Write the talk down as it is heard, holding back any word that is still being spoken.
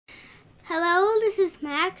Hello, this is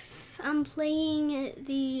Max. I'm playing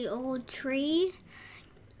The Old Tree.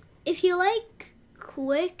 If you like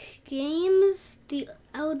quick games,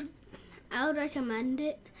 I would recommend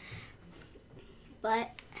it.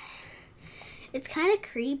 But it's kind of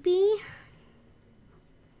creepy.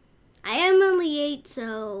 I am only 8,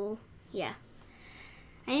 so yeah.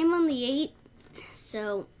 I am only 8,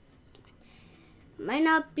 so might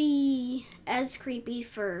not be as creepy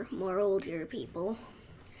for more older people.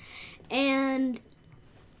 And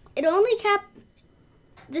the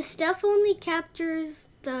stuff only captures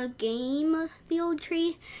the game, The Old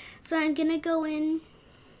Tree. So I'm gonna go in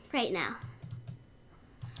right now.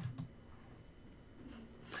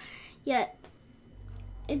 Yeah,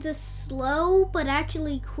 it's a slow but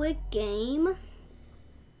actually quick game.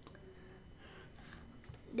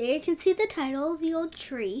 There you can see the title, The Old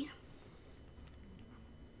Tree.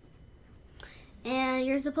 And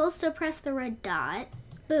you're supposed to press the red dot.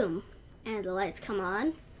 Boom. And the lights come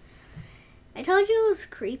on. I told you it was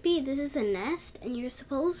creepy. This is a nest, and you're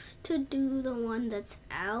supposed to do the one that's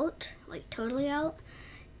out, like totally out,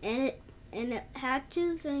 and it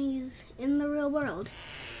hatches and he's in the real world.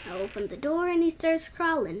 I open the door and he starts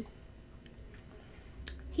crawling.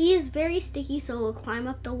 He is very sticky, so we'll climb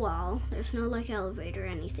up the wall. There's no like elevator or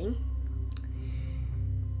anything.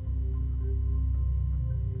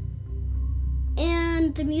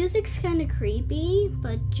 And the music's kind of creepy,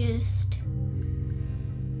 but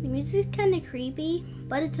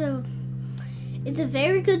it's a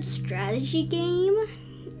very good strategy game.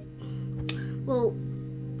 Well,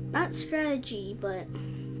 not strategy, but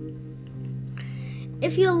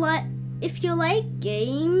if you like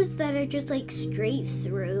games that are just like straight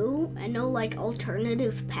through and no like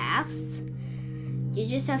alternative paths, you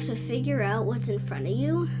just have to figure out what's in front of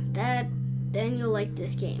you, then you'll like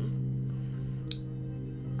this game.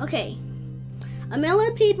 Okay, a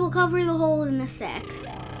millipede will cover the hole in a sec.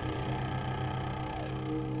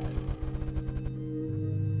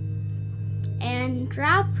 And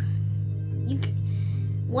drop,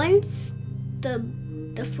 once the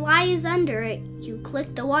fly is under it, you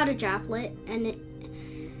click the water droplet, and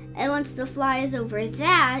once the fly is over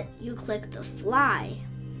that, you click the fly.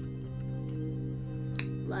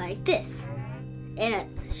 Like this. And it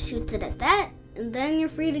shoots it at that, and then you're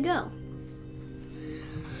free to go.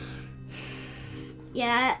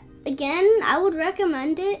 Yeah, again, I would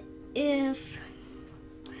recommend it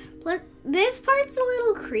this part's a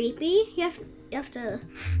little creepy. You have to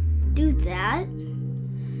do that.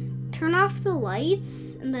 Turn off the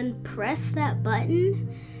lights and then press that button.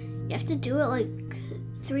 You have to do it like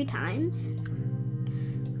 3 times.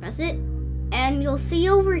 Press it, and you'll see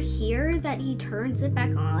over here that he turns it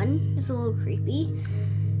back on. It's a little creepy.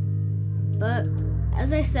 But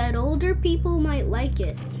as I said, older people might like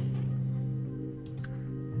it.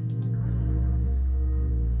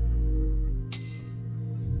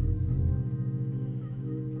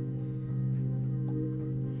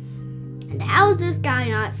 And how's this guy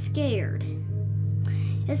not scared?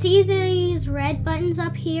 You see these red buttons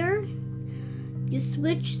up here? You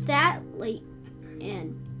switch that light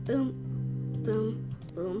and boom, boom,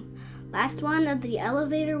 boom. Last one, and the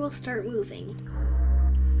elevator will start moving.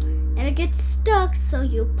 And it gets stuck, so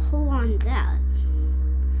you pull on that.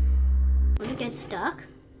 Once it gets stuck,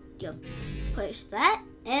 you push that,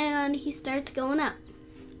 and he starts going up.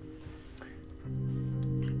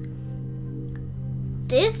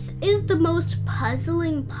 This is the most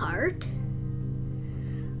puzzling part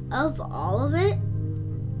of all of it,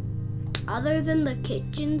 other than the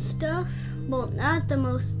kitchen stuff. Well, it's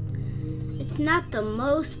not the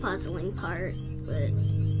most puzzling part, but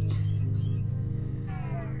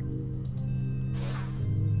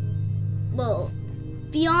well,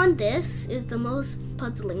 beyond this is the most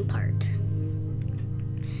puzzling part.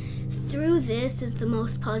 Through this is the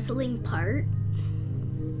most puzzling part.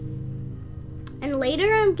 And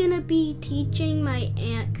later I'm gonna be teaching my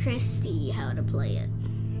Aunt Christy how to play it.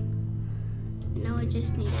 Now I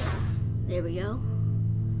just need to, there we go.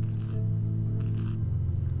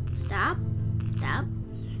 Stop, stop.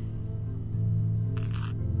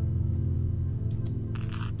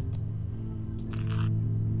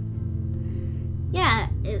 Yeah,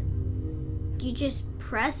 you just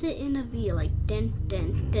press it in a V, like din,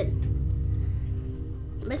 din, din.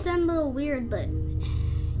 It might sound a little weird, but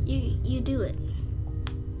you do it.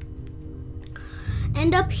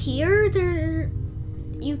 And up here,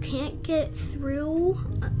 you can't get through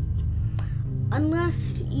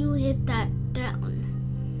unless you hit that down.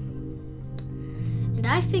 And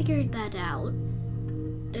I figured that out.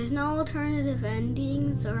 There's no alternative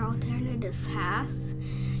endings or alternative paths.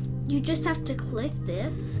 You just have to click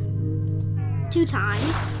this 2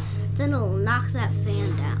 times, then it'll knock that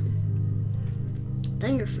fan down.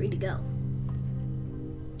 Then you're free to go.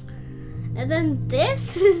 And then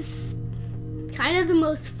this is kind of the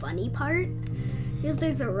most funny part, because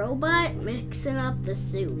there's a robot mixing up the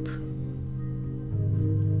soup.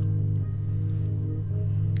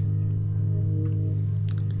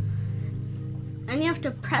 And you have to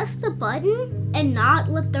press the button and not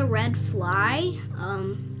let the red fly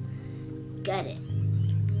get it.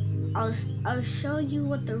 I'll show you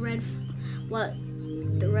what the red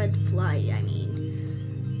fly, I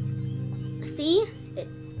mean. See?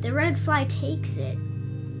 The red fly takes it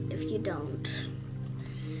if you don't.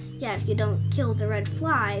 Yeah, if you don't kill the red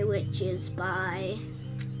fly, which is by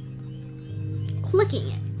clicking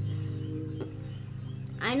it.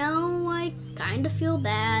 I know I kind of feel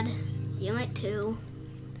bad. You might too.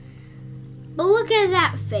 But look at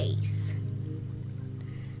that face.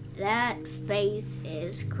 That face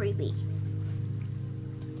is creepy.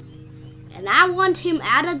 And I want him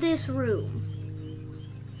out of this room.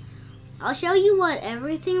 I'll show you what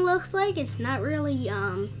everything looks like. It's not really,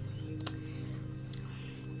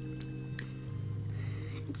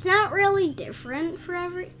 it's not really different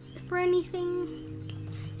for anything.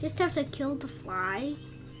 Just have to kill the fly.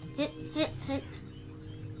 Hit.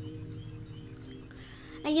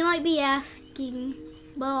 And you might be asking,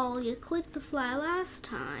 well, you clicked the fly last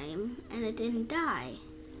time and it didn't die.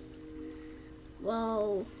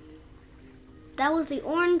 Well, that was the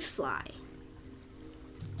orange fly.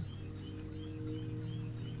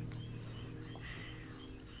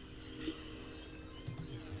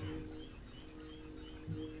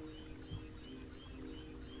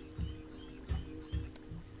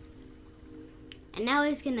 And now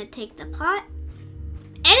he's gonna take the pot,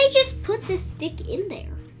 and he just put the stick in there.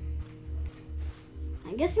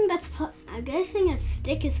 I'm guessing a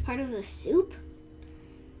stick is part of the soup.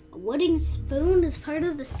 A wooden spoon is part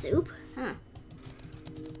of the soup, huh?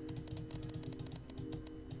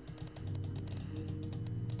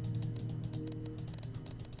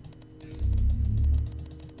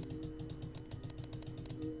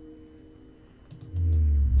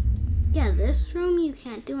 Yeah, this room you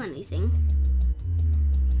can't do anything.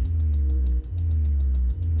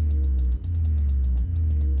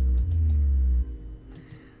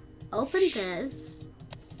 Open this,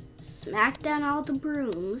 smack down all the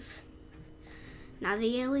brooms. Now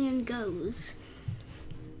the alien goes.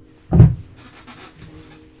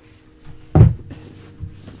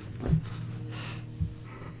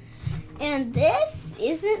 And this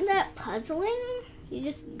isn't that puzzling. You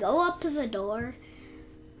just go up to the door,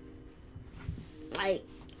 like,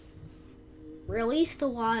 release the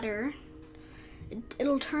water.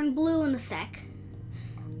 It'll turn blue in a sec.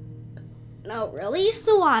 Now release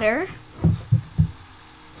the water,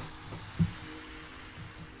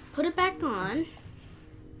 put it back on,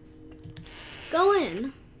 go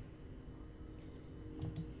in,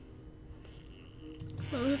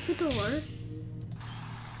 close the door,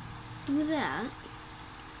 do that,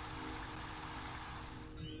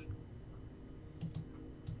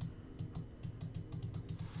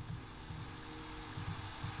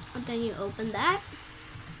 and then you open that.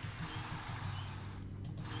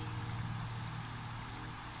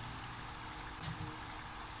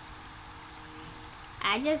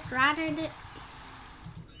 I just routed it.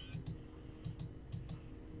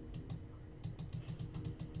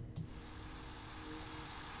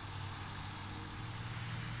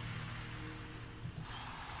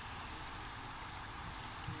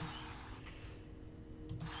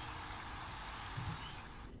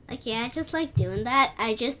 Like, yeah, I just like doing that.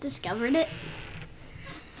 I just discovered it.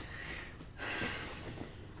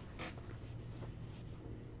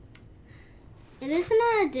 It isn't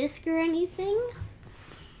on a disc or anything.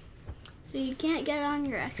 So you can't get it on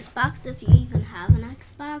your Xbox if you even have an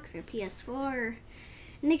Xbox or PS4 or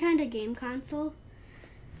any kind of game console.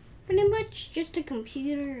 Pretty much just a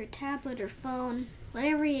computer or tablet or phone,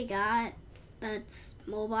 whatever you got that's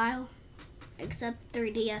mobile, except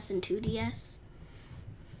 3DS and 2DS.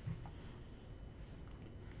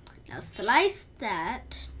 Now slice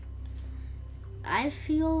that. I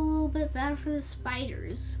feel a little bit bad for the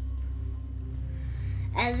spiders.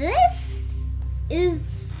 And this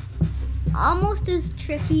is almost as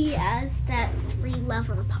tricky as that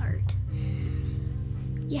 3-lever part.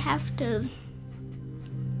 You have to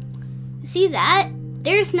see that?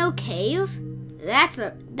 There's no cave. That's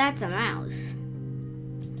a mouse.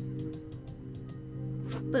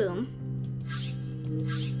 Boom.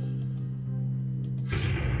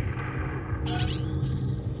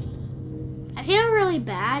 I feel really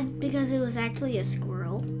bad because it was actually a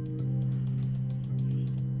squirrel.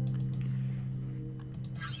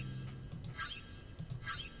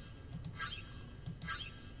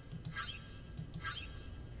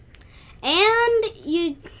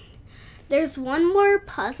 There's one more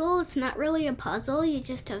puzzle. It's not really a puzzle. You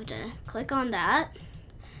just have to click on that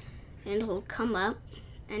and he'll come up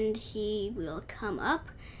and he will come up.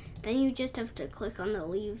 Then you just have to click on the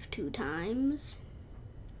leave 2 times.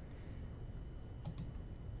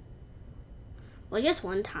 Well, just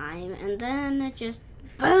 1 time, and then it just,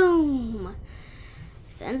 boom,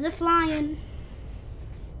 sends it flying.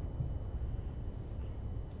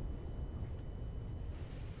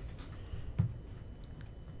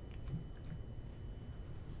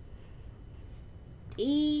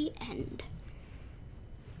 The end.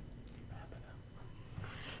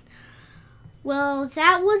 Well,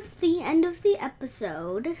 that was the end of the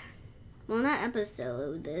episode. Well, not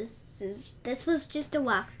episode. This was just a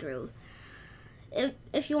walkthrough.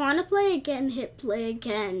 If you want to play again, hit play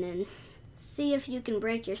again and see if you can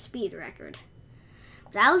break your speed record.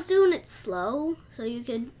 But I was doing it slow so you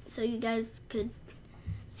guys could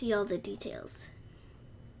see all the details.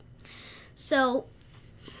 So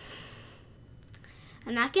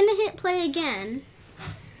I'm not gonna hit play again.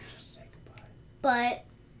 But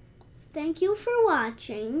thank you for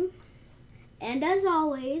watching. And as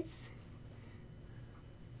always,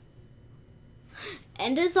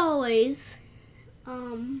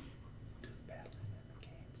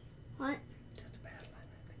 what?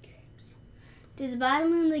 Do the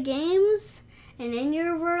battle in the games, and in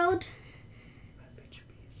your world,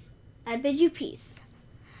 I bid you peace.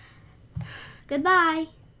 Goodbye.